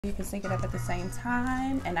You can sync it up at the same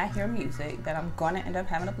time, and I hear music that I'm going to end up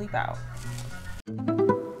having to bleep out.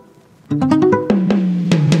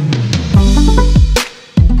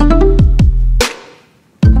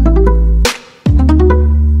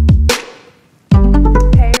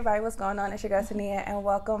 Hey everybody, what's going on? It's your girl Tania, and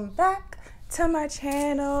welcome back to my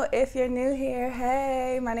channel. If you're new here,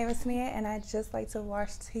 hey, my name is Tania, and I just like to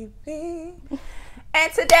watch TV.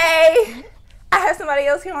 And today, I have somebody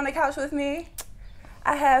else here on the couch with me.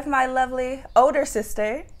 I have my lovely older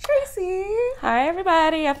sister, Tracy. Hi,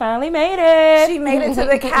 everybody. I finally made it. She made it to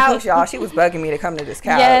the couch, y'all. She was bugging me to come to this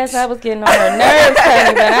couch. Yes, I was getting on her nerves,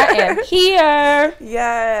 honey, but I am here.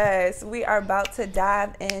 Yes, we are about to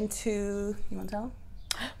dive into, you want to tell them?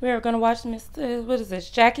 We are going to watch what is this,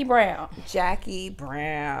 Jackie Brown. Jackie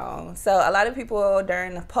Brown. So a lot of people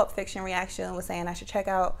during the Pulp Fiction reaction was saying I should check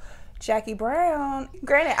out Jackie Brown.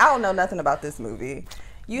 Granted, I don't know nothing about this movie.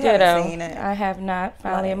 You haven't seen it. I have not.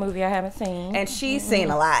 Finally, a movie I haven't seen. And she's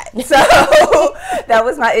seen a lot. So that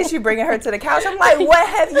was my issue bringing her to the couch. I'm like, what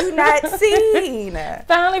have you not seen?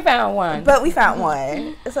 Finally found one. But we found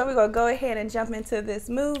one. So we're going to go ahead and jump into this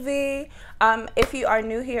movie. If you are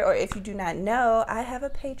new here or if you do not know, I have a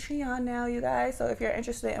Patreon now, you guys. So if you're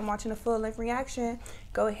interested in watching a full-length reaction,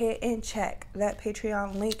 go ahead and check that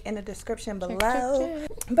Patreon link in the description below.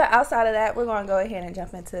 But outside of that, we're going to go ahead and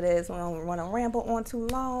jump into this. We don't want to ramble on too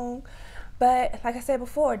long. But like I said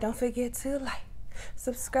before, don't forget to like,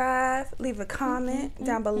 subscribe, leave a comment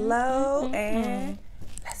down below, and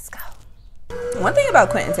let's go. One thing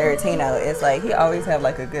about Quentin Tarantino is like he always have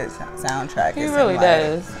like a good soundtrack. He really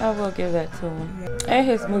does. I will give that to him. And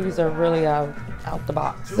his movies are really out the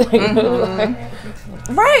box. Right.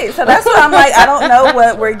 So that's why I'm like, I don't know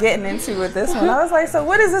what we're getting into with this one. I was like, so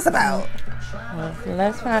what is this about? Well,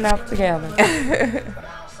 let's find out together.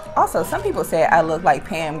 Also, some people say I look like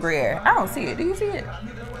Pam Grier. I don't see it. Do you see it?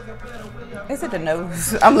 Is it the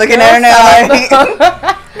nose? I'm looking at her now. Like,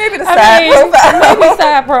 maybe the side profile. Maybe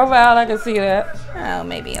side profile. I can see that. Oh,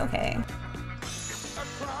 maybe. Okay.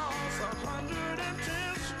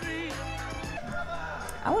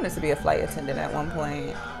 I wanted to be a flight attendant at one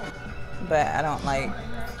point, but I don't like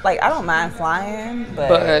I don't mind flying,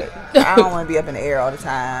 but I don't want to be up in the air all the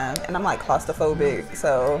time, and I'm like claustrophobic,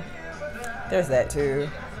 so there's that too.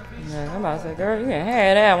 Yeah, I'm about to say, girl, you can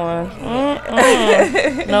have that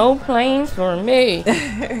one. No planes for me.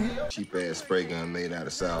 Cheap ass spray gun made out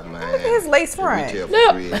of South Miami. Look at his lace front.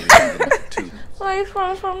 Lace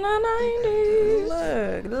front from the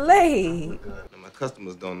Look, 90s. laid. My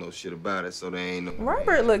customers don't know shit about it, so they ain't no.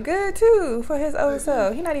 Robert look good too for his old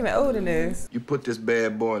self. He not even old in this. You put this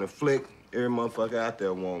bad boy in a flick, every motherfucker out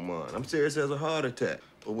there want one. I'm serious as a heart attack.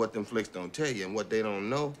 But what them flicks don't tell you and what they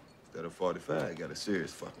don't know, that a 45 got a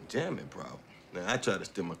serious fucking jamming problem. Now, I try to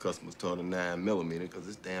steer my customers toward a 9mm because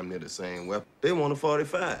it's damn near the same weapon. They want a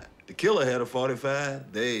 45. The killer had a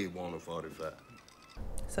 45. They want a 45.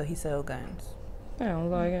 So he sold guns. I don't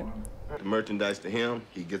like it. The merchandise to him,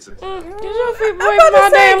 he gets it. Get your feet away from my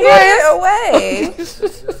damn glass. Away.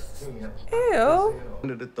 Ew.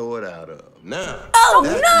 To throw it out of. Now.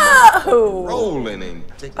 Oh no! Rolling and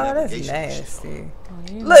taking that's nasty. Oh,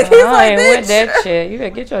 look, he's like, ain't with bitch. that shit. You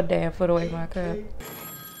better get your damn foot away from my cup.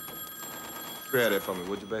 Grab that for me,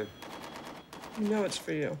 would you, baby? You know it's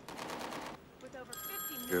for you.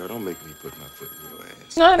 Girl, don't make me put my foot in your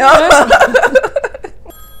ass.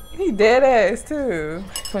 He dead ass too.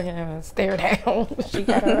 Fucking stare down. She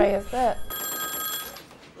got her ass up.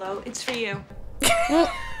 Hello, it's for you.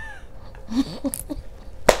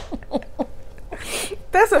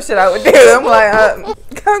 That's some shit I would do. I'm like,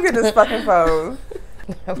 come get this fucking phone.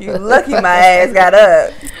 You lucky my ass got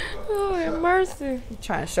up. Oh, have mercy.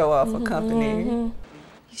 Trying to show off a company.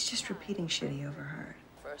 He's just repeating shit he overheard.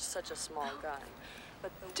 For such a small gun.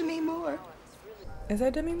 But Demi Moore. Is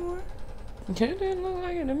that Demi Moore? It didn't look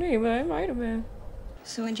like it to me, but it might have been.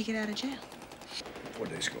 So when'd you get out of jail? 4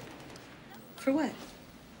 days ago. For what?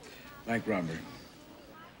 Bank robbery.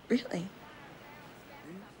 Really?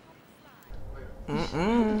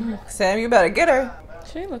 Sam, you better get her.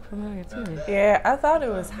 She looked familiar too. Yeah, I thought it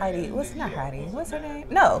was Heidi. What's not Heidi? What's her name?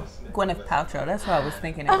 No, Gwyneth Paltrow. That's what I was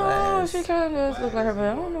thinking it was. Oh, she kind of does look like her, but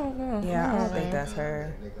I don't know. Yeah, I don't think that's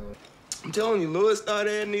her. I'm telling you, Lewis, start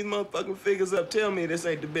adding these motherfucking figures up. Tell me this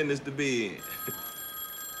ain't the business to be in.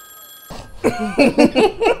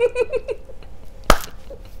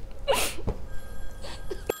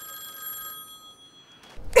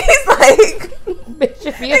 He's like, bitch,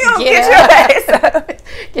 if you gonna get your ass up.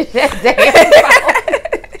 Get that damn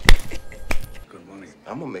phone. Good money.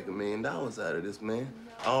 I'm gonna make $1 million out of this, man.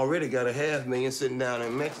 I already got $500,000 sitting down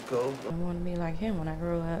in Mexico. I want to be like him when I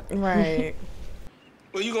grow up. Right.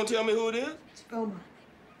 Well, you gonna tell me who it is? It's Beaumont.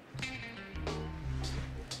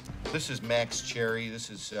 This is Max Cherry. This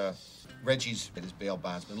is Reggie's his bail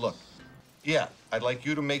bondsman. Look, yeah, I'd like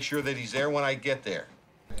you to make sure that he's there when I get there.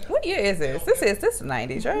 What year is this? This is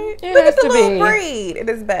 90s, right? It Look has at the to little be. braid in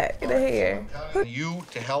his back, in the hair. You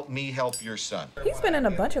to help me help your son. He's been in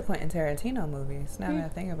a bunch of Quentin Tarantino movies, now that I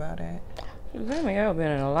think about it. Jimmy L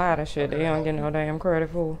been in a lot of shit that he don't get no damn credit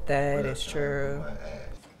for. That is true.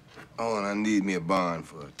 Oh, and I need me a bond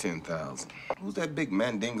for 10,000. Who's that big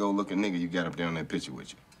mandingo-looking nigga you got up there in that picture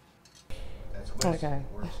with you? Okay.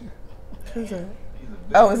 Who's that?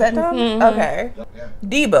 Oh, is that Tom? Okay.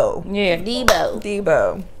 Debo. Yeah, Debo.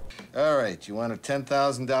 Debo. All right, you want a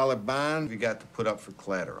 $10,000 bond? You got to put up for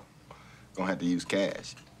collateral. Gonna have to use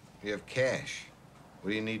cash. You have cash. What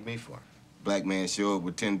do you need me for? Black man show up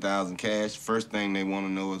with 10,000 cash. First thing they want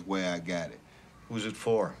to know is where I got it. Who's it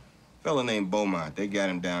for? Fella named Beaumont. They got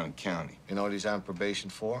him down in county. You know what he's on probation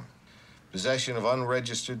for? Possession of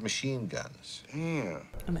unregistered machine guns. Damn.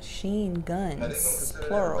 A machine guns,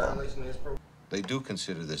 plural. They do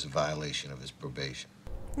consider this a violation of his probation.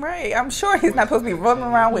 Right, I'm sure he's not supposed to be running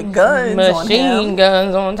around with guns on Machine him.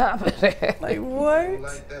 guns on top of that. Like,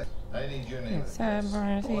 what? I need your name.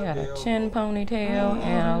 Sideburns, he got a chin ponytail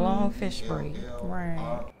and a long fish braid.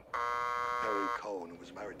 Right.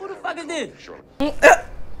 Who the fuck is this?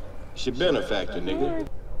 She benefactor, nigga.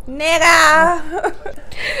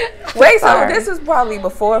 Nigga! Wait, so this was probably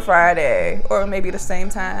before Friday, or maybe the same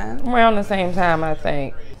time? Around the same time, I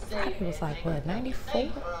think. Friday was like, what, 94?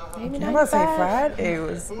 Maybe 95? I'm about to say Friday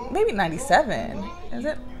was maybe 97. Is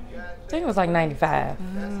it? I think it was like 95.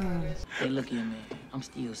 Hey, look here, man. I'm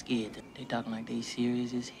still scared. They talking like they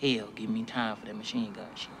serious as hell. Give me time for that machine gun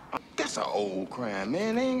shit. That's an old crime,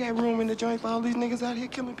 man. They ain't got room in the joint for all these niggas out here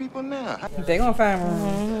killing people now. They gonna find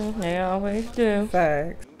room. They always do.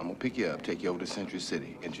 Facts. I'm gonna pick you up, take you over to Century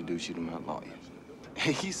City, introduce you to my lawyer.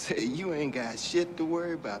 And he said you ain't got shit to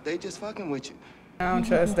worry about. They just fucking with you. I don't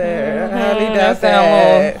trust that. How he That does sound a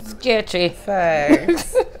that? little sketchy.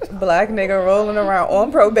 Facts. Black nigga rolling around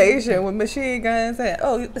on probation with machine guns and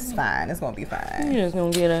oh, it's fine. It's gonna be fine. You're just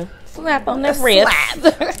gonna get a slap on the wrist.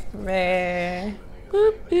 Man,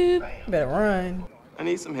 Boop, boop. better run. I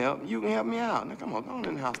need some help. You can help me out. Now come on, go on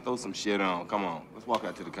in the house, throw some shit on. Come on, let's walk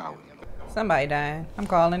out to the car with you. Somebody dying. I'm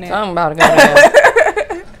calling it. Something about to go down.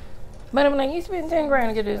 But I'm like, you spent 10 grand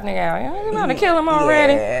to get this nigga out. You about to kill him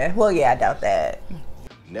already? Yeah. Well, yeah, I doubt that.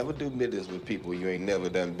 Never do business with people you ain't never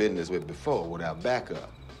done business with before without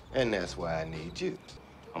backup. And that's why I need you.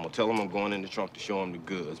 I'm gonna tell them I'm going in the trunk to show them the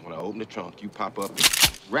goods. When I open the trunk, you pop up and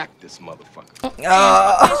rack this motherfucker.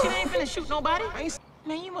 Man, shit ain't finna shoot nobody.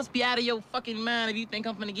 Man, you must be out of your fucking mind if you think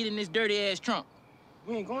I'm finna get in this dirty ass trunk.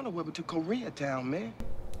 We ain't going nowhere but to Koreatown, man.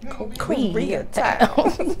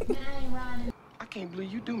 Koreatown. I can't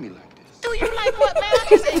believe you do me like this. Do you like what, man? I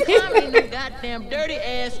just ain't climbing in no goddamn dirty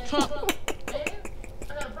ass trunk.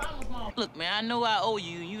 Look, man, I know I owe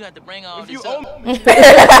you. You got to bring all this up. You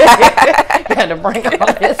had to bring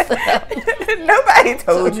all this up. Nobody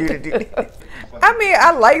told you to do this. I mean,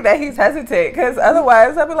 I like that he's hesitant, because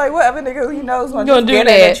otherwise I'd be like, whatever nigga he knows You gonna gonna just do get in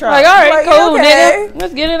that. the trunk. Like, all right, cool, okay. nigga.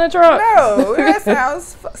 Let's get in the trunk. No, that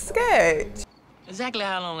sounds sketch. Exactly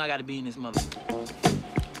how long I got to be in this mother?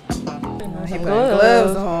 He put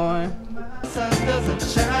gloves on.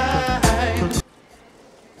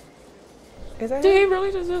 Is that Did he him?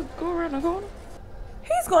 really just go around the corner?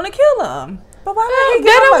 He's gonna kill him. But why would he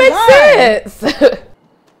That give him a gun? don't make sense.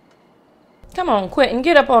 Come on, Quentin,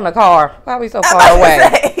 get up on the car. Why are we so far away?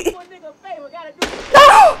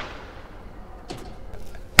 No!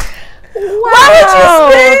 Why would you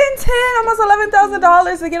spend almost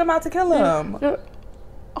 $11,000 to get him out to kill him?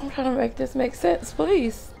 I'm trying to make this make sense,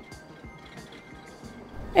 please.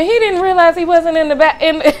 And he didn't realize he wasn't in the back,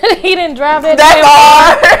 and he didn't drive that That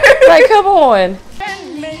far. Like, come on.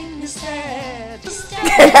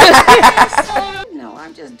 No,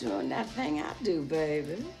 I'm just doing that thing I do,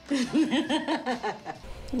 baby. Just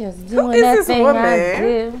Who doing is that this thing woman? I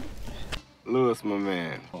do. Lewis, my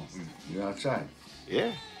man. You outside?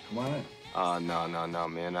 Yeah? Come on in. Oh, no,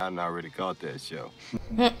 man. I already caught that show.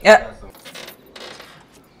 Yeah.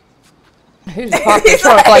 He just parked the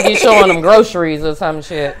truck like he's showing them groceries or some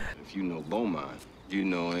shit. If you know Beaumont, you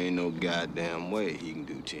know ain't no goddamn way he can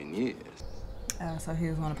do 10 years. Oh, so he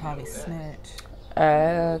was gonna probably snitch.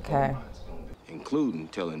 Okay. Including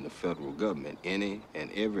telling the federal government any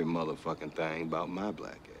and every motherfucking thing about my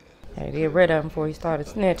black ass. Had to get rid of him before he started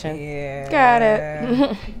snitching. Yeah. Got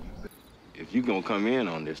it. If you gonna come in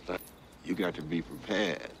on this thing, you got to be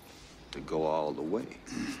prepared to go all the way.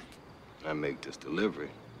 I make this delivery,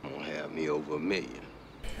 I'm gonna have me over $1 million.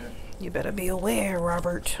 You better be aware,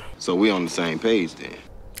 Robert. So we on the same page then.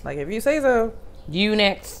 Like if you say so. You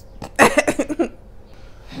next.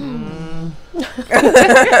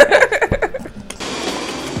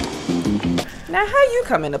 Now, how you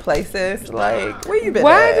come into places? Like, where you been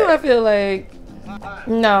Why at? do I feel like...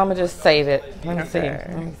 No, I'm gonna just save it. Let me see.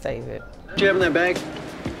 Let me save it. Do you have in that bag?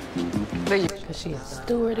 Because she's a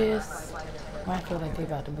stewardess. I feel like they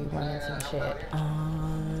about to be running some shit.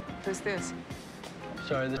 Who's this?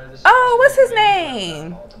 Sorry, this. Oh, what's his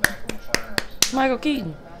name? Michael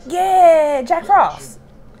Keaton. Yeah, Jack Frost.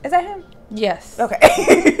 Is that him? Yes.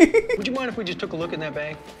 Okay. Would you mind if we just took a look in that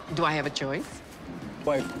bag? Do I have a choice?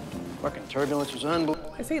 Why, fucking turbulence was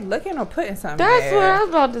unbelievable. Is he looking or putting something That's there? what I was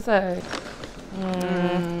about to say.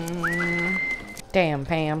 Damn,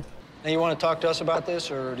 Pam. Now, you want to talk to us about this,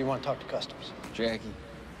 or do you want to talk to customs? Jackie,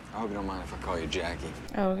 I hope you don't mind if I call you Jackie.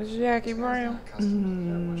 Oh, it's Jackie Brown.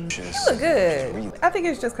 You look good. I think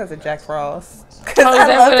it's just because of Jack Frost. Oh, is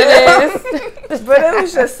that what it is? But it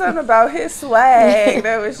was just something about his swag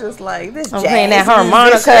that was just like this. I'm jazz playing that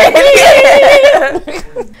harmonica.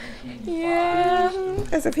 Yeah.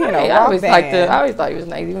 As if he in a I rock always band. I always thought he was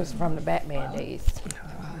nice. He was from the Batman days.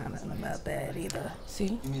 I don't know about that either.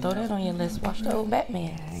 See, throw that on your list. Watch the old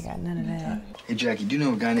Batman. I ain't got none of that. Hey, Jackie, do you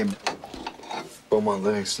know a guy named Beaumont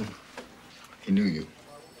Livingston? He knew you.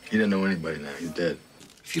 He doesn't know anybody now. He's dead.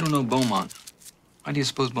 If you don't know Beaumont, why do you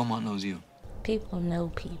suppose Beaumont knows you? People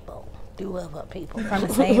know people. Do other people. From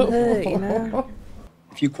the same hood, you know?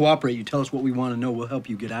 If you cooperate, you tell us what we want to know, we'll help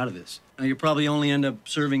you get out of this. Now, you'll probably only end up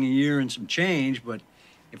serving a year and some change, but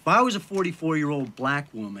if I was a 44-year-old black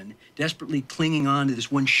woman desperately clinging on to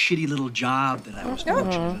this one shitty little job that I was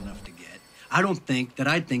fortunate enough to get, I don't think that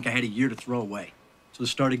I'd think I had a year to throw away. So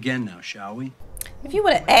let's start again now, shall we? If you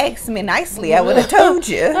would have asked me nicely, I would have told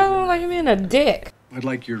you. Oh, like you're being a dick. I'd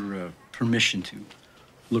like your permission to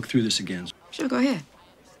look through this again. Sure, go ahead.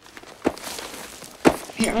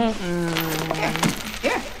 Here.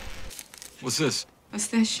 Here. What's this? What's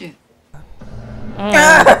that shit?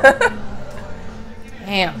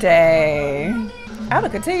 Damn. Dang. I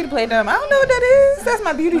would continue to play dumb. I don't know what that is. That's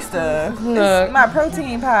my beauty stuff. Look. It's my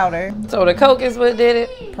protein powder. So the coke is what did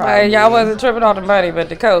it? Probably. Y'all wasn't tripping on the money, but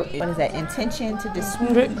the coke. What is that? Intention to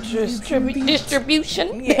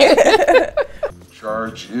Distribution. Yeah.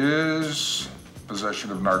 Charge is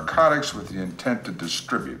possession of narcotics with the intent to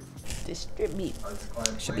distribute. Distribute.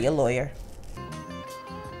 Should be a lawyer.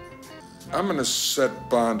 I'm gonna set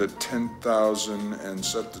bond at 10,000 and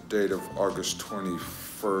set the date of August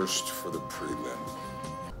 21st for the prelim.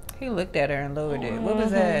 He looked at her and lowered it. What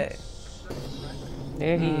was that?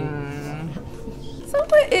 There he is. So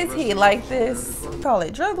what is he like this? Call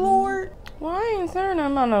it drug lord? Well, I ain't saying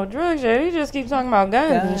nothing about no drugs yet. He just keeps talking about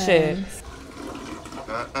guns and shit.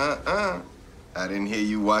 I didn't hear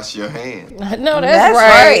you wash your hands. No, that's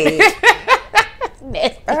right.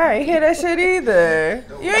 I ain't hear that shit either.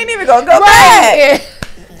 You ain't even gonna go back.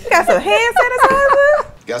 You got some hand sanitizer?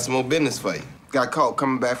 Got some more business for you. Got caught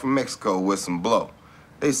coming back from Mexico with some blow.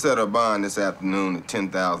 They set her bond this afternoon at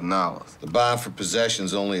 $10,000. The bond for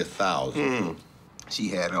possession's only $1,000. She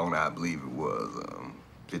had on, I believe it was,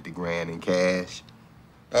 50 grand in cash.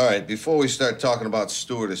 All right, before we start talking about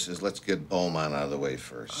stewardesses, let's get Beaumont out of the way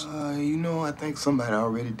first. You know, I think somebody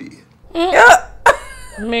already did.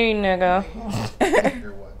 Me, nigga.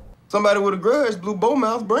 Somebody with a grudge blew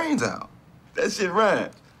Beaumont's brains out. That shit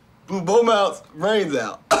rhymes. Blew Beaumont's brains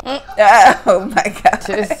out. Oh my God.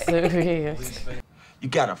 Just serious. You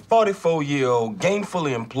got a 44-year-old,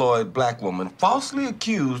 gainfully employed black woman falsely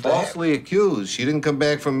accused. Falsely accused? She didn't come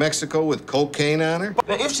back from Mexico with cocaine on her?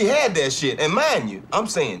 Now, if she had that shit, and mind you, I'm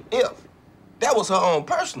saying if, that was her own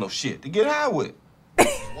personal shit to get high with.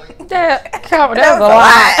 That was a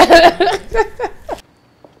lot.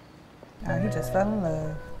 Oh, he just fell in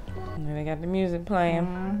love. And then they got the music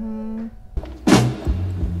playing.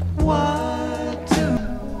 What to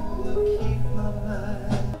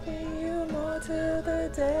you more to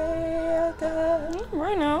the day after.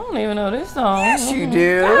 Right now, I don't even know this song. Yes, you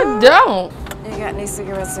do. I don't. You got any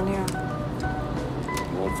cigarettes in here?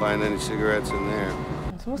 Won't find any cigarettes in there.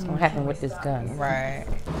 So what's gonna happen with this gun? Right.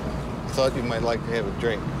 Thought you might like to have a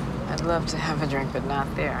drink. I'd love to have a drink, but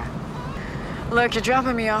not there. Look, you're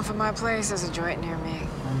dropping me off at my place. There's a joint near me.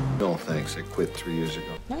 No, thanks. I quit 3 years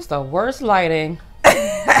ago. That's the worst lighting.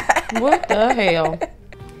 What the hell?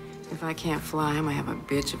 If I can't fly, I might have a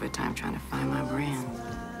bitch of a time trying to find my brand.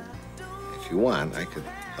 If you want, I could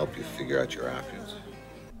help you figure out your options.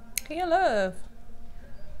 He in love.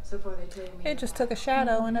 It just took a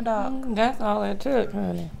shadow in the dark. That's all it took,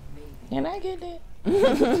 honey. Can I get that?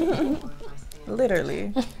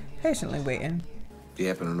 Literally. Patiently waiting. Do you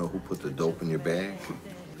happen to know who put the dope in your bag?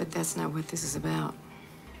 But that's not what this is about.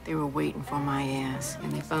 They were waiting for my ass,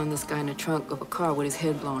 and they found this guy in the trunk of a car with his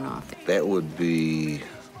head blown off. That would be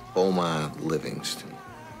Beaumont Livingston.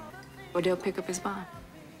 Or they'll pick up his bond.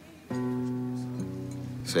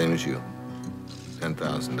 Same as you.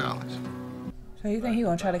 $10,000. So you think he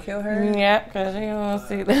gonna try to kill her? Yeah, because he gonna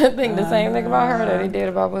think the same thing about her that he did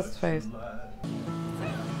about what's his face.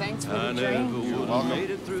 Thanks for the drink. You're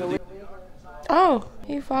welcome. Oh,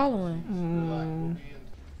 he following.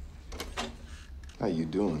 How you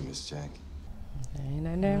doing, Miss Jackie? Ain't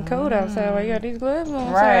that damn cold outside. Why you got these gloves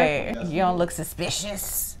on? Right. You don't look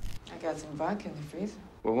suspicious. I got some vodka in the freezer.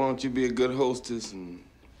 Well, why don't you be a good hostess and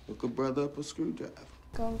hook a brother up a screwdriver?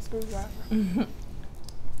 Go screwdriver.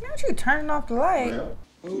 Don't you turning off the light?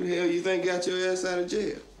 Who the hell you think got your ass out of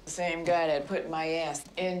jail? The same guy that put my ass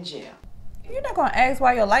in jail. You're not gonna ask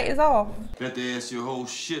why your light is off. Got to ask you a whole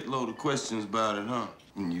shitload of questions about it, huh?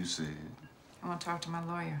 And you said, I want to talk to my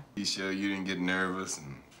lawyer. you sure you didn't get nervous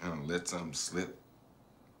and let something slip?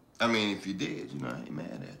 I mean, if you did, I ain't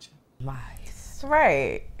mad at you. Nice.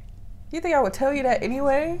 Right. You think I would tell you that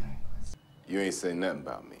anyway? You ain't say nothing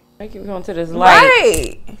about me. I keep going to this light.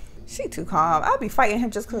 Right. She too calm. I'll be fighting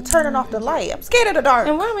him just because turning off the light. I'm scared of the dark.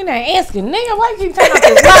 And why we not asking, nigga? Why you keep turning off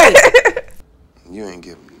this light? You ain't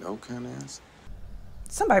giving me no kind of answer.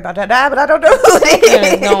 Somebody about to die, but I don't know who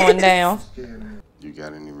it It's going down. You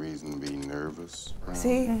got any reason to be nervous?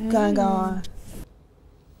 See? Gun gone.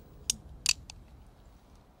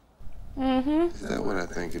 Is that what I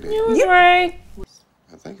think it is? You was right.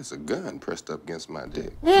 I think it's a gun pressed up against my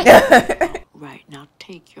dick. Right, now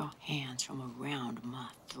take your hands from around my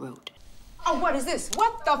throat. Oh, what is this?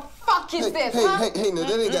 What the fuck is this, huh? Hey, now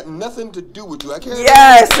that ain't got nothing to do with you. I can't.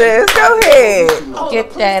 Yes, sis. Go ahead.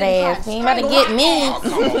 Get that ass. He about to get me. Oh,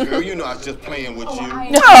 come on, girl. You know I was just playing with you.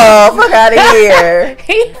 Oh, fuck out of here.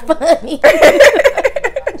 He funny.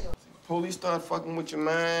 Police start fucking with your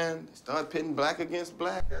mind. Start pitting black against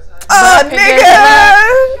black. Oh,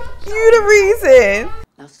 nigga. You the reason.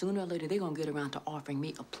 Now, sooner or later, they're gonna get around to offering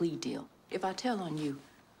me a plea deal. If I tell on you,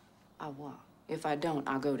 I walk. If I don't,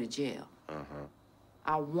 I'll go to jail.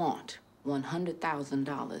 I want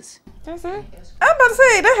 $100,000. That's it? I'm about to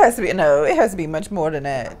say, that has to be, no, it has to be much more than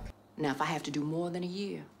that. Now, if I have to do more than a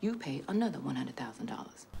year, you pay another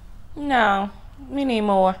 $100,000. No, we need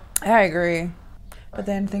more. I agree. But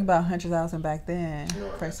then think about 100,000 back then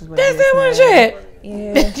versus what That's it is that one now.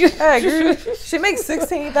 shit. Yeah, I agree. She makes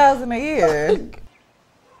 16,000 a year.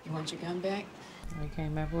 You want your gun back? He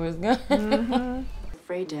came back for his gun.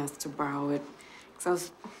 Afraid to ask to borrow it,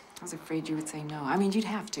 because I was afraid you would say no. I mean, you'd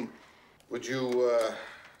have to. Would you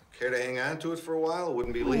care to hang on to it for a while? It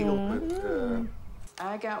wouldn't be legal, but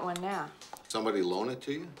I got one now. somebody loan it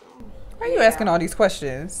to you? Why are you asking all these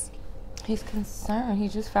questions? He's concerned. He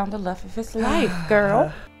just found the love of his life,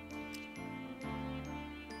 girl.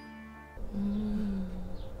 I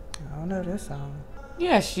don't know this song.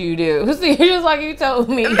 Yes, you do. See, just like you told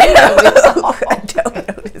me. You know this song. I don't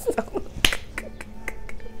know this song.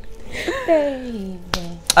 Baby.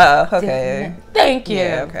 Okay. Thank you.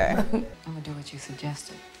 Yeah, okay. I'm gonna do what you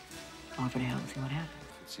suggested. Offer to help, see what happens.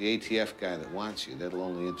 It's the ATF guy that wants you. That'll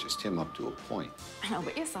only interest him up to a point. I know,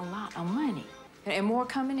 but it's a lot of money. And more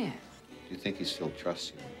coming in. You think he still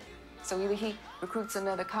trusts you? So either he recruits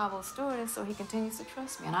another Cabo stewardess or he continues to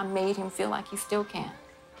trust me. And I made him feel like he still can.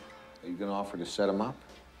 Are you gonna offer to set him up?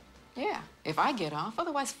 Yeah, if I get off,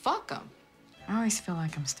 otherwise fuck him. I always feel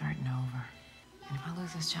like I'm starting over. And if I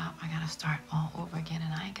lose this job, I gotta start all over again,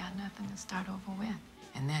 and I ain't got nothing to start over with.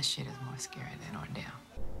 And that shit is more scary than ordeal.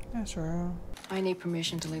 That's real. I need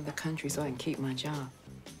permission to leave the country so I can keep my job.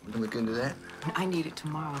 We can look into that. I need it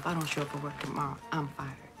tomorrow. If I don't show up for work tomorrow, I'm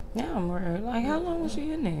fired. Yeah, I'm worried. Like, how long was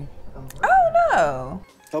she in there? Oh, no.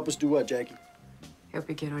 Help us do what, Jackie? Help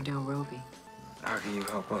you get Ordell Roby. How can you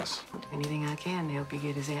help us? Do anything I can to help you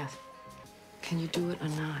get his ass. Can you do it or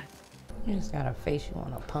not? You just got a face you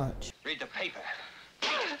want to punch. Read the paper.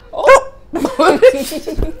 Oh!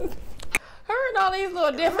 Her and all these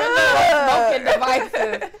little different little smoking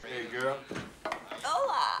devices. Hey, girl.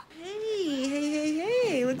 Hola.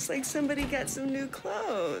 Hey. Looks like somebody got some new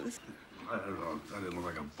clothes. I don't know. I didn't look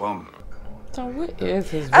like a bum. So what is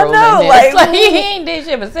his I role know, in this? like, He ain't did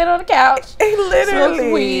shit but sit on the couch. He literally.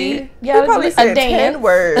 Smoke weed. He Gotta probably do a said dance. 10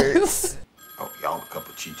 words. Oh, y'all a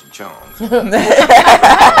couple Cheech and Chongs.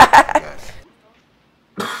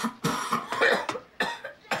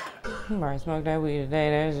 You might smoke that weed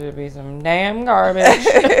today. That should be some damn garbage.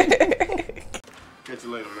 Catch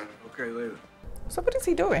you later, man. Okay, later. So what is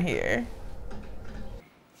he doing here?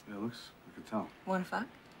 Yeah, looks. I can tell. Wanna fuck?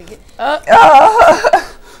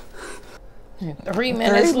 3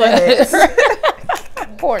 minutes left.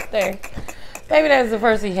 Poor thing. Maybe that's the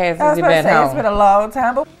first he has since he been home. It's been a long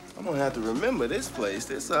time, but I'm gonna have to remember this place.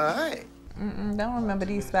 This alright. Don't remember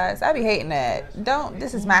these spots. I be hating that.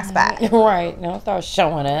 This is my spot. Right. Don't start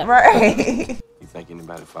showing up. Right. You think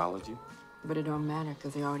anybody followed you? But it don't matter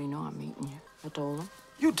because they already know I'm meeting you. I told them.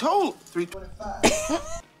 You told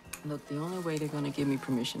 325. Look, the only way they're going to give me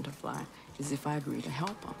permission to fly is if I agree to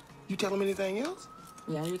help them. You tell them anything else?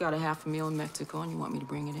 Yeah, you got a half a meal in Mexico and you want me to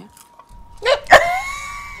bring it in?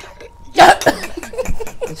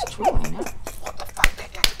 It's true, ain't it?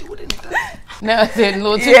 No, it's getting a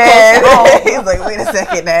little too close to home. He's like, wait a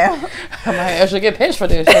second now. I might actually get pinched for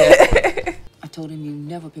this shit. I told him you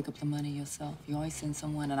never pick up the money yourself. You always send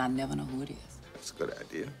someone and I never know who it is. That's a good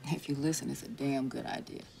idea. If you listen, it's a damn good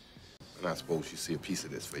idea. And I suppose you see a piece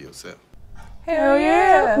of this for yourself. Hell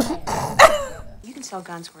yeah. You can sell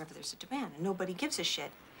guns wherever there's a demand, and nobody gives a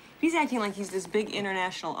shit. He's acting like he's this big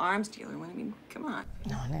international arms dealer. When I mean, come on.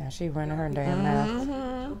 Oh, now she running her damn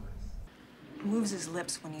mouth. Moves his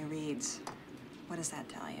lips when he reads. What does that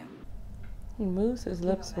tell you? He moves his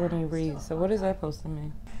lips when he reads. So what is that supposed to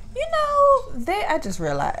mean? You know, I just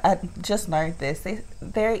realized, I just learned this.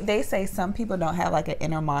 They say some people don't have like an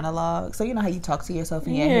inner monologue. So you know how you talk to yourself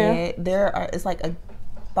in your head? It's like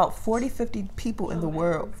about 40-50 people in the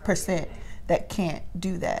world that can't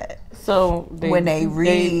do that. So when they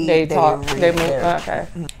read, they talk, they move. Okay.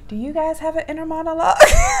 Do you guys have an inner monologue?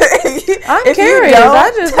 I'm curious.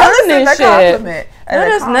 I just learned this shit.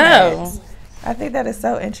 Let us know. I think that is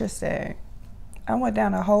so interesting. I went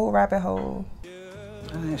down a whole rabbit hole.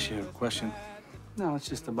 Can I ask you a question? No, it's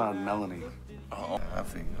just about Melanie. Oh, I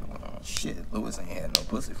figured, shit, Louis ain't had no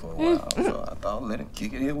pussy for a while, so I thought let him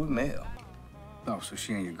kick it here with Mel. Oh, so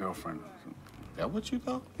she ain't your girlfriend? That what you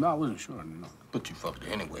thought? No, I wasn't sure. No. But you fucked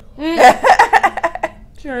her anyway.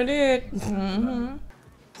 Sure did.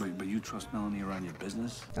 Wait, but you trust Melanie around your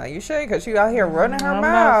business? Are you sure? Because you out here running her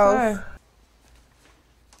mouth.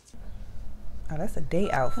 Oh, that's a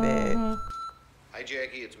date outfit. Hi,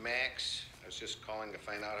 Jackie. It's Max. I was just calling to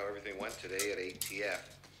find out how everything went today at ATF.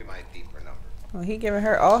 Give my deeper number. Well, he giving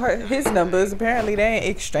her all his numbers. Apparently, they ain't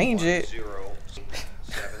exchange it.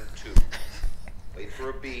 1072. Wait for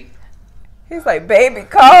a beep. He's like, baby,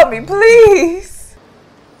 call me, please.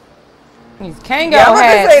 These Kango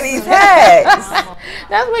hats. Say these hats.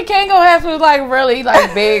 That's when Kango hats was like really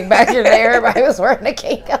like big back in there. Everybody was wearing a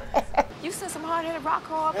Kango hat. You sent some hard-headed rock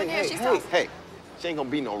hoe up in there. Hey, she ain't gonna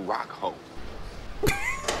be no rock hoe.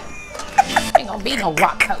 Ain't gonna be no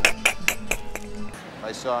rock hoe. If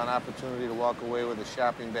I saw an opportunity to walk away with a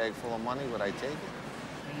shopping bag full of money, would I take it?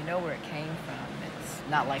 You know where it came from. It's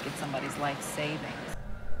not like it's somebody's life savings.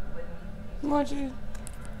 What you?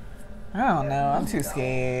 I don't know. I'm too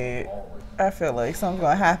scared. I feel like something's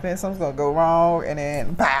gonna happen, something's gonna go wrong, and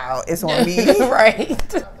then pow, it's on me.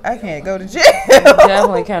 Right. I can't go to jail.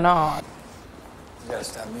 Definitely cannot. You gotta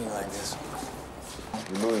stop me like this.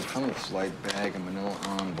 The Louis come in a slight bag and manila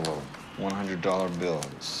envelope. $100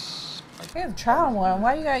 bills. Here's a trial one.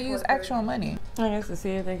 Why you gotta use actual money? I guess to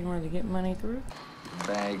see if they can really get money through. The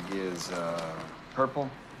bag is purple.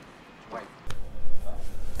 White.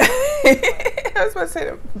 I was about to say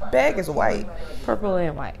the bag is white. Purple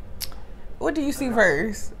and white. What do you see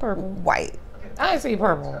first? Purple. White. I see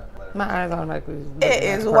purple. My eyes automatically. It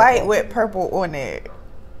is white with purple on it.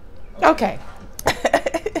 Okay.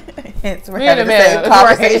 Hence we're having the same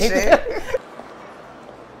conversation.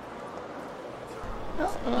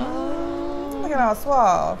 Look at all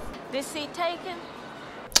suave. This seat taken?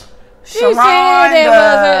 She said it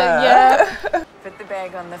wasn't. Yeah. Put the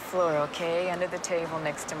bag on the floor, okay? Under the table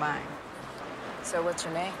next to mine. So what's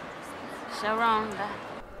your name? Sharonda.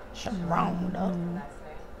 Sharonda.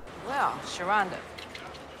 Well, Sharonda.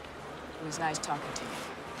 It was nice talking to you.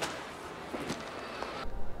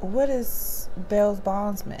 What is Bell's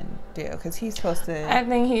bondsman do? Because he's supposed to. I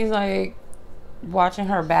think he's like watching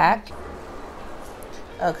her back.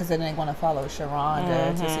 Oh, because then they want to follow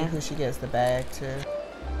Sharonda to see who she gives the bag to.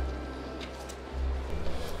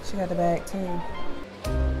 She got the bag too.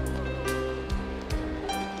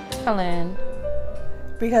 Helen.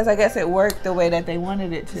 Because I guess it worked the way that they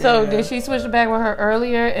wanted it to. So did she switch the bag with her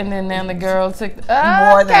earlier, and then the girl took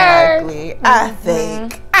more than likely? I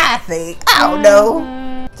think. I don't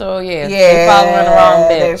know. So yeah, they're following the wrong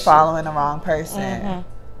bitch. They're following the wrong person.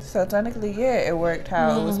 So technically, yeah, it worked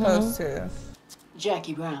how it was supposed to.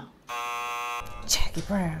 Jackie Brown. Jackie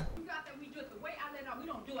Brown.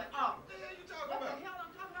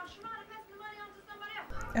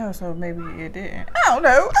 Oh, so maybe it didn't. I don't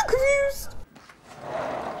know. I'm confused.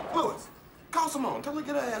 Louis, call Simone. Tell her to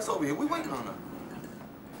get her ass over here. We waiting on her.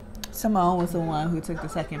 Simone was the one who took the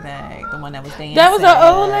second bag, the one that was dancing. That was an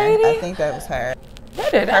old lady? I think that was her.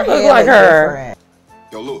 That did not look like her.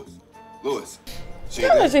 Yo, Lewis.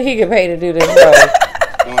 How much did he get paid to do this, bro?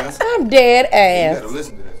 I'm dead ass. You gotta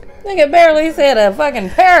listen to this, man. Nigga barely said a fucking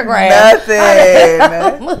paragraph.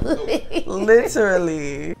 Nothing.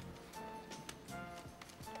 Literally.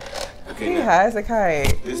 Okay, He high as a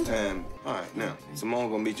kite. This time, all right, now, Simone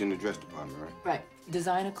gonna meet you in the dress department, right? Right.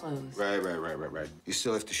 Designer clothes. Right. You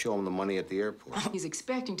still have to show him the money at the airport. He's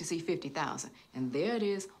expecting to see 50,000, and there it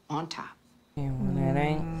is on top. Yeah, well, that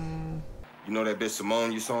ain't. You know that bitch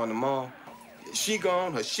Simone you saw in the mall? She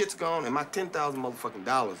gone, her shit's gone, and my 10,000 motherfucking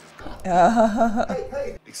dollars is gone.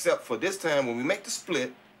 Hey. Except for this time, when we make the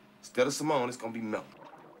split, instead of Simone, it's gonna be Mel.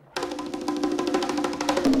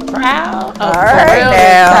 Proud of All right,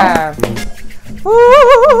 now.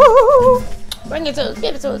 Woo! Bring it to us,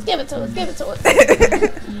 give it to us, give it to us, give it to us.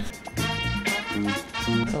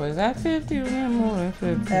 So is that 50 or is that more than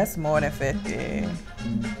 50? That's more than 50.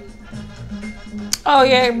 Oh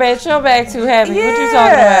yeah, bitch, your bag too heavy. Yeah. What you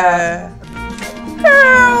talking about? Girl.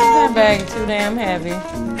 That bag too damn heavy.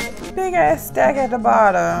 Big ass stack at the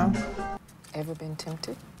bottom. Ever been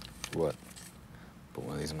tempted? What? Put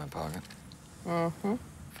one of these in my pocket? Mm-hmm.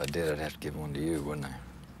 If I did, I'd have to give one to you, wouldn't I?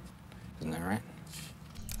 Isn't that right?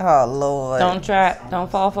 Oh, Lord. Don't try it. Don't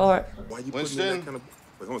fall for it. Why you Winston? Wait,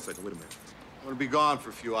 hold on a second, wait a minute. I'm gonna be gone for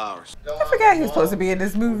a few hours. I forgot he was supposed to be in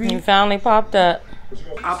this movie. He finally popped up.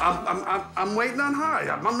 I'm waiting on her.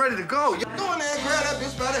 I'm ready to go. Go in there and grab that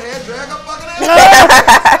bitch by the head, drag her fucking ass.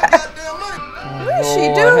 Goddamn money. What is she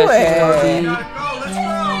Lord, doing?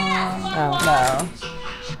 No.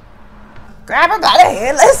 Grab her by the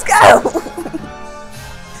head. Let's go.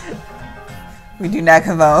 We do not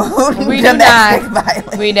condone. We do domestic not.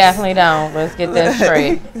 violence. We definitely don't. Let's get that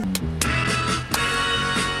straight.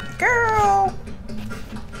 Girl,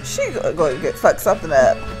 she going to get fuck something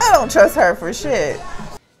up. I don't trust her for shit.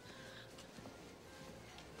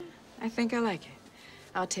 I think I like it.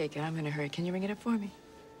 I'll take it. I'm in a hurry. Can you ring it up for me?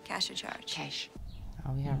 Cash or charge? Cash.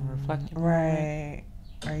 Oh, we haven't reflected. Right.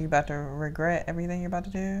 Are you about to regret everything you're about to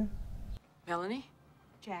do? Melanie?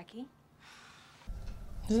 Jackie?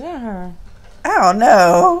 Is that her? I don't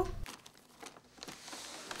know.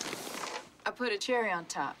 I put a cherry on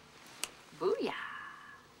top. Booyah.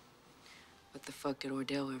 What the fuck did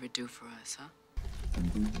Ordell ever do for us, huh?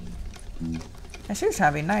 And she was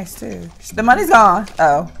trying to be nice, too. The money's gone.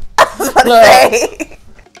 Oh. I was about to say.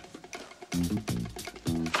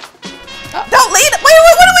 Don't leave it. Wait,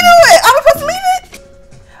 what are we doing? Are we supposed to leave it?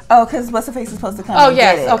 Oh, because What's-Her-Face is supposed to come and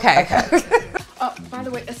get it. Okay. By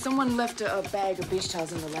the way, someone left a bag of beach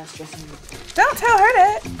towels in the last dressing room. Don't tell her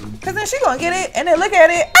that. Because then she going to get it and then look at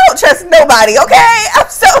it. I don't trust nobody, okay? I'm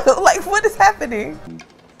so, like, what is happening?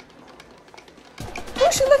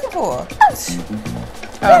 What's she looking for?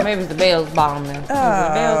 Oh, maybe it's the Bell's bottom then. Is it the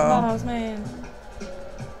Bell's Oh. bottoms, man?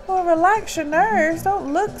 Well, relax your nerves.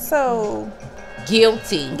 Don't look so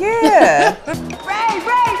guilty. Yeah. Ray,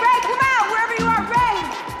 come out, wherever you are, Ray,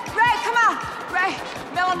 come out. Ray,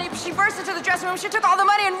 Melanie, she burst into the dressing room, she took all the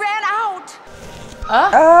money and ran out.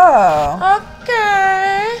 Oh.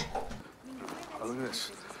 Okay. Look at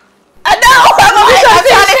this. I know. I'm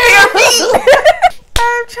trying to see her feet.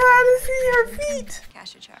 I'm trying to see her feet.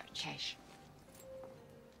 Cash or charge? Cash.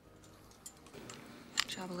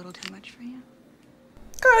 Job a little too much for you?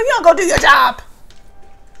 Girl, you don't go do your job.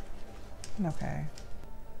 Okay.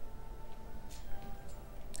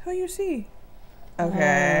 Who you see?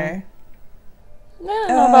 Okay. I don't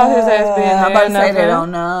know about his ass being there. I'm about to say they nothing.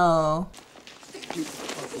 don't know.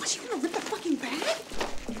 What, you gonna rip the fucking bag?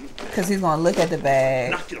 Because he's going to look at the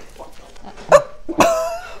bag.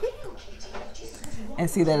 And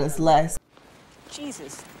see that it's less.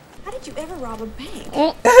 Jesus, how did you ever rob a bank?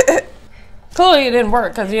 Clearly it didn't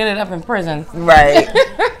work because he ended up in prison. Right.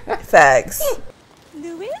 Facts.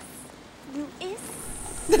 Louis?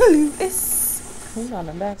 He's on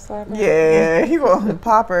the back slap. Yeah, he gonna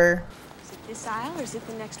pop her. Is it this aisle or is it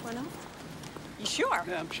the next one over? You sure?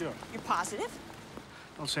 Yeah, I'm sure. You're positive?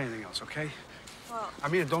 Don't say anything else, okay? Well, I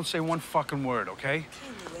mean, don't say one fucking word, okay?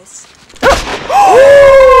 okay, Louis.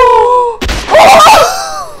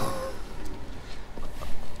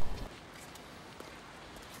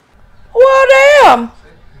 Well, damn.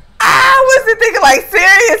 I wasn't thinking like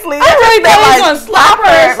seriously. I really thought he was like, gonna slap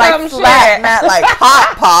her or like some slap, shit. not like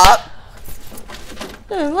pop.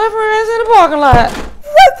 Just left her ass in the parking lot.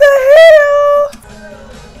 What the hell?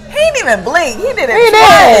 He didn't even blink. He did it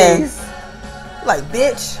twice. Like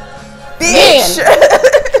bitch.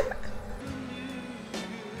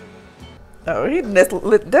 Oh,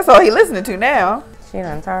 that's all he listening to now. She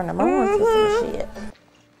done turned him on to some shit.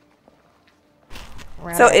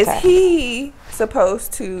 So is he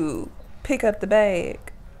supposed to pick up the bag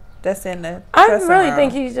that's in the I dressing really room?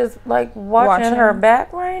 think he's just like watching her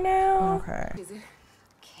back right now. Okay.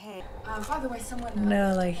 By the way, someone.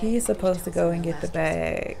 No, like he's supposed to go and get the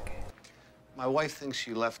bag. My wife thinks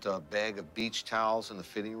she left a bag of beach towels in the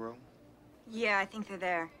fitting room. Yeah, I think they're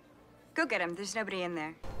there. Go get them. There's nobody in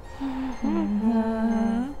there.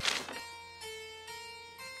 Mm-hmm.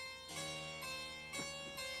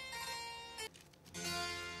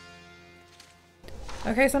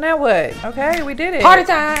 Okay, so now what? Okay, we did it. Party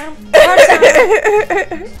time! Party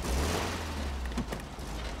time!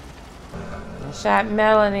 I shot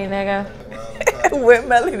Melanie, nigga. Where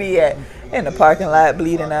Melanie at? In the parking lot,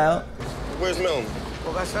 bleeding out. Where's Melanie?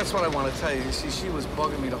 Well, that's what I want to tell you. You see, she was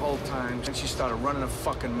bugging me the whole time. And she started running her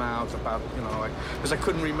fucking mouth about, you know, like, because I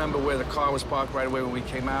couldn't remember where the car was parked right away when we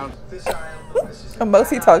came out. Most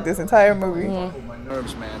he talked this entire movie. My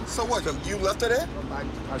nerves, man. So what, you left her there?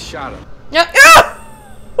 I shot her. Yep.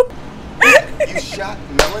 You shot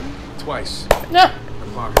Melanie? Twice. Yeah. In the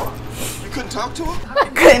parking lot. You couldn't talk to her?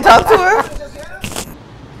 Couldn't talk to her?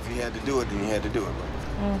 If you had to do it, then you had to do it, bro.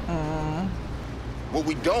 Mm-hmm. What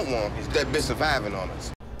we don't want is that bitch surviving on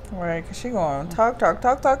us. Right, because she going talk. She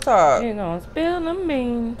gonna spill them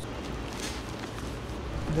beans.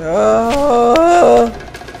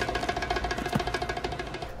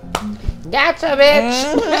 Gotcha,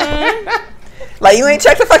 bitch. Mm-hmm. Like, you ain't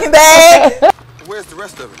checked the fucking bag? Where's the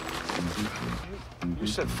rest of it? You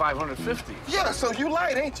said 550. Yeah, so you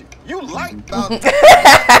lied, ain't you? You lied about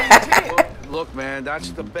Look, man, that's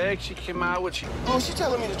the bag she came out with. Oh, she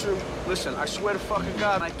telling me the truth. Listen, I swear to fucking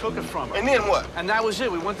God, I took it from her. And then what? And that was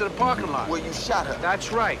it. We went to the parking lot. Where you shot her.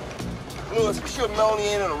 That's right. Louis, you sure Melanie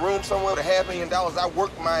ain't in a room somewhere with $500 million I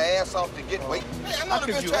worked my ass off to get weight? Hey, I know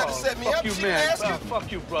the bitch tried to set me up. You, She man. asked you.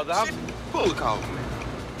 Fuck you, brother. Pull the call, man.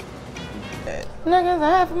 Niggas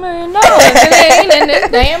 $500,000. It ain't in this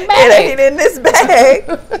damn bag. It ain't in this bag.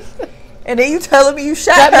 And then you telling me you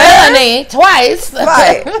shot Melanie twice.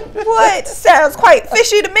 Right. What? Sounds quite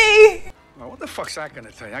fishy to me. Well, what the fuck's that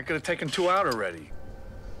gonna tell you? I could have taken 2 out already.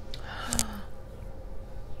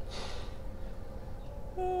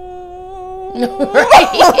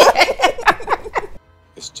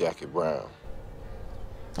 It's Jackie Brown.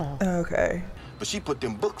 Oh. Okay. But she put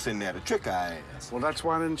them books in there to trick our ass. Well, that's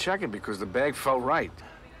why I didn't check it, because the bag felt right.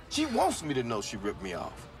 She wants me to know she ripped me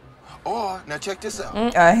off. Or, now check this out.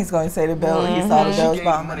 He's going to say the bill. He saw the She bills gave the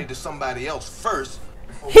bomb. money to somebody else first.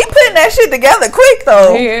 He putting that shit together quick,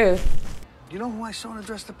 though. He is. You know who I saw in the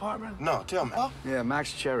dress department? No, tell me. Yeah,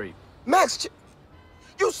 Max Cherry.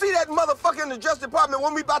 You see that motherfucker in the Justice Department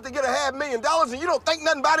when we about to get $500,000 and you don't think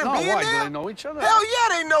nothing about him No, being why? there? Do they know each other? Hell yeah,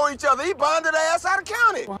 they know each other. He bonded their ass out of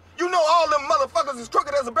county. You know all them motherfuckers is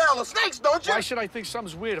crooked as a barrel of snakes, don't you? Why should I think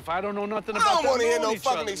something's weird if I don't know nothing about I don't them want to hear knowing no each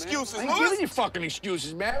fucking other, excuses, man. I Louis. ain't giving you fucking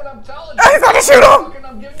excuses, man. What I'm telling I ain't gonna shoot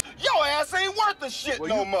him. Your ass ain't worth the shit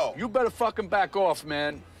no more. You better fucking back off,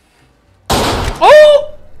 man.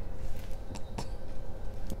 Oh!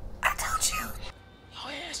 I told you.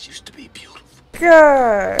 Your ass used to be beautiful.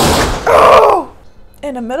 God. Oh!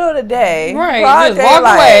 In the middle of the day. Right, broad just walk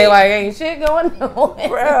daylight. away like ain't shit going on.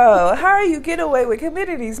 Bro, how are you get away with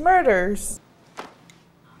committing these murders?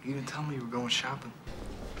 You didn't tell me you were going shopping.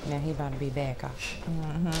 Now he about to be back off.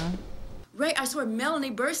 Mm-hmm. Ray, I swear Melanie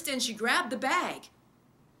burst in, she grabbed the bag.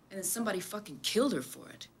 And then somebody fucking killed her for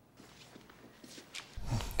it.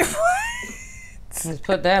 Just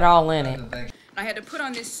put that all in it. I had to put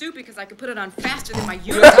on this suit because I could put it on faster than my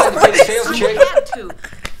You uniform. had to take the sales chick? I had to.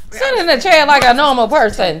 Sit in the chair like a normal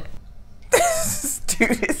person. This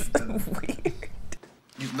dude is weird.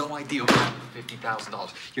 You've no idea about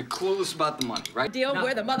 $50,000. You're clueless about the money, right? Deal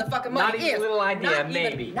where the motherfucking money not even is. a little idea,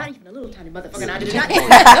 maybe. Not even a little tiny motherfucking idea. Not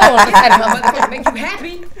motherfucker make you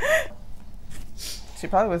happy. She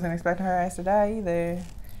probably wasn't expecting her ass to die either.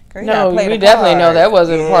 Girl, you No, gotta play we the definitely know cards. that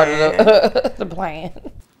wasn't part of the plan.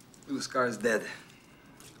 Louis Scar's dead.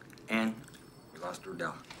 And we lost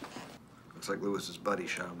Ordell. Looks like Lewis's buddy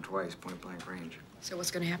shot him twice, point blank range. So what's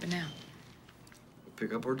gonna happen now? We'll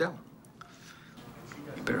pick up Ordell.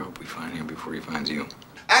 You better hope we find him before he finds you.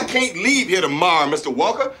 I can't leave here tomorrow, Mr.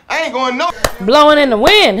 Walker. I ain't going no. Blowing in the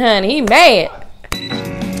wind, honey. He mad.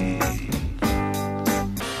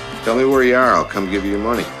 Tell me where you are. I'll come give you your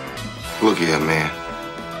money. Look here, man.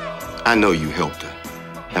 I know you helped her.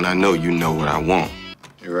 And I know you know what I want.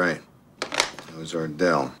 You're right. It was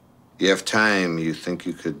Ordell. You have time, you think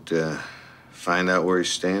you could find out where he's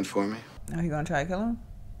staying for me? Are you gonna try to kill him?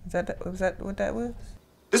 Was that what that was?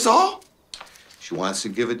 This all? She wants to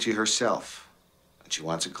give it to you herself. And she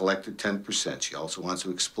wants to collect the 10%. She also wants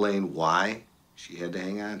to explain why she had to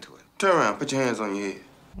hang on to it. Turn around. Put your hands on your head.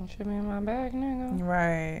 That should be in my bag, nigga.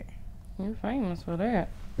 Right. You're famous for that.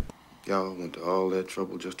 Y'all went to all that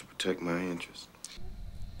trouble just to protect my interests.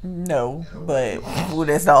 No, but well,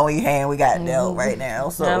 that's the only hand we got dealt right now.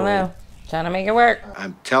 So I know. Trying to make it work.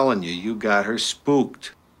 I'm telling you, you got her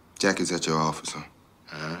spooked. Jackie's at your office, huh?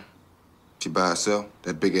 Huh? She by herself?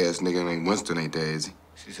 That big-ass nigga named Winston ain't there, is he?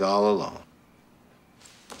 She's all alone.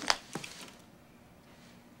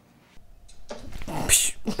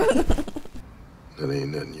 That ain't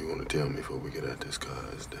nothing you want to tell me before we get out this car,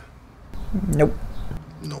 is there? Nope.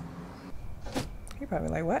 Nope. You're probably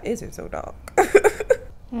like, why is it so dark?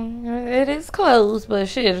 It is closed, but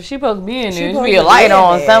shit, if she supposed to be in there, there should be a light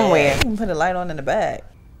on somewhere. You can put a light on in the back.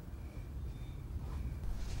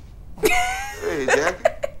 Hey, Jackie.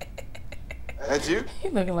 That's you?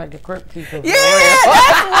 You looking like the crypt keeper. Yeah,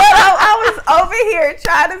 that's what I was over here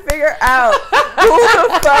trying to figure out who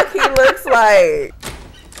the fuck he looks like.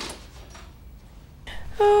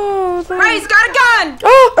 Oh, Ray's got a gun!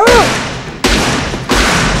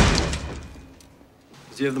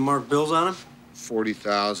 Does he have the marked bills on him?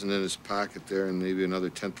 40,000 in his pocket there, and maybe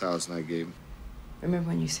another 10,000 I gave him. Remember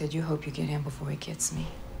when you said you hope you get him before he gets me?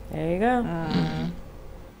 There you go. Well,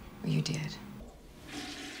 you did.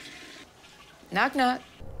 Knock, knock.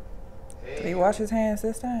 Did he wash his hands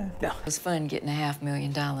this time? No. It was fun getting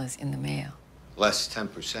 $500,000 in the mail. Less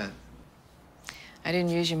 10%. I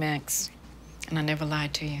didn't use you, Max, and I never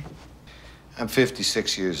lied to you. I'm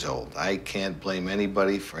 56 years old. I can't blame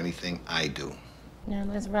anybody for anything I do. Now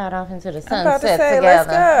let's ride off into the I'm about to sunset say,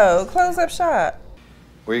 together. let's go. Close up shop.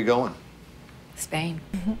 Where you going? Spain.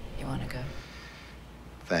 You want to go?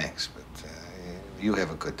 Thanks, but you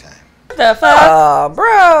have a good time. The fuck? Oh,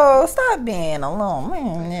 bro, stop being alone,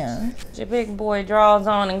 man. Yeah. Your big boy draws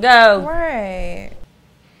on and go. Right.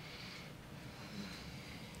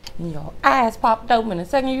 Your eyes popped open the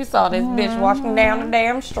second you saw this bitch walking down the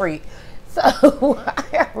damn street. So,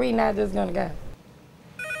 we not just gonna go.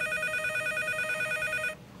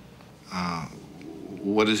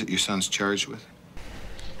 What is it your son's charged with?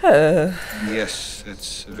 Yes,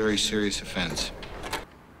 it's a very serious offense.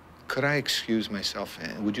 Could I excuse myself?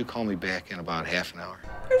 Would you call me back in about half an hour?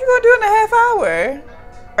 What you gonna do in a half hour?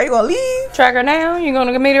 Are you gonna leave? Track her down? You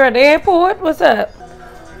gonna meet her at the airport? What's up?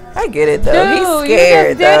 I get it though. Dude, He's you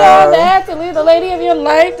scared just did all though. that to leave the lady of your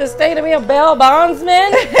life to stay to be a bail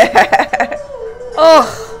bondsman? Ugh.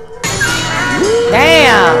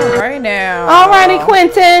 Damn. Right now. Alrighty,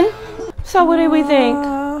 Quentin. So what did we think?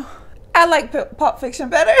 I like Pulp Fiction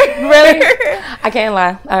better. Really? I can't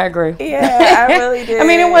lie. I agree. Yeah, I really did. I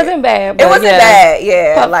mean, it wasn't bad. It wasn't bad.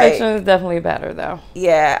 Yeah, Pulp like Fiction is definitely better, though.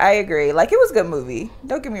 yeah, I agree. Like it was a good movie.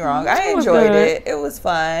 Don't get me wrong. I It was enjoyed good. it. It was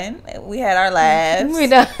fun. We had our laughs. We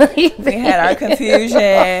had our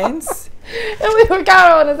confusions. And we were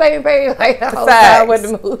kind of on the same page like the whole time with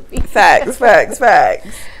the movie. Facts.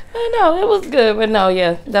 I know, it was good, but no,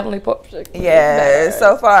 yeah, definitely Pulp Fiction. Yeah,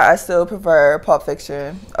 so far I still prefer Pulp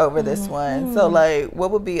Fiction over this one. So like,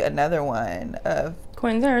 what would be another one of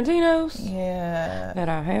Quentin Tarantino's? Yeah. That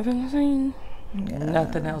I haven't seen. Yeah.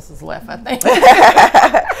 Nothing else is left, I think.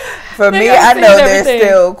 For me, I know there's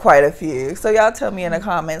still quite a few. So y'all tell me in the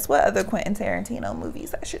comments what other Quentin Tarantino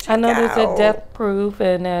movies I should check out. I know there's that Death Proof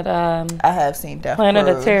and that I have seen Death Planet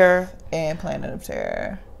Proof of Terror. And Planet of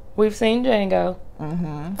Terror. We've seen Django.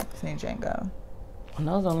 Seen Django. And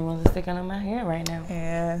those are the only ones that sticking in my head right now.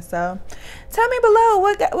 Yeah, so tell me below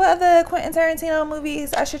what other Quentin Tarantino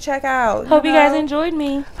movies I should check out. Hope you guys enjoyed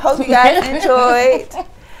me. Hope you guys enjoyed.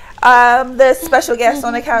 The special guest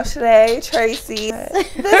on the couch today, Tracy.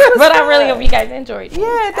 But I really hope you guys enjoyed it.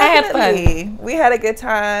 Yeah, definitely. I had fun. We had a good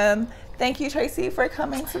time. Thank you, Tracy, for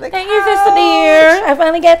coming to the couch. Thank you, Sister Dear. I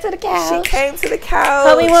finally got to the couch. She came to the couch.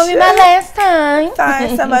 Hope it won't be my last time.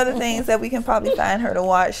 Find some other things that we can probably find her to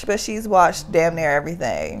watch, but she's watched damn near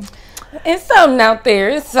everything. It's something out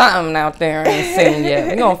there. It's something out there I ain't seen yet.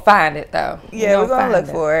 We're going to find it, though. Yeah, we're going to look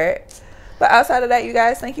for it. But outside of that, you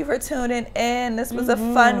guys, thank you for tuning in. This was a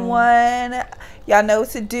fun one. Y'all know what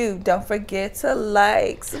to do. Don't forget to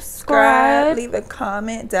like, subscribe, leave a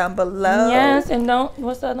comment down below. Yes, and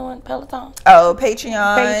what's the other one? Peloton? Oh,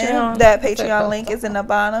 Patreon. That Patreon link is in the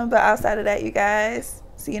bottom. But outside of that, you guys,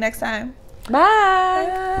 see you next time.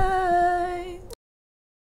 Bye.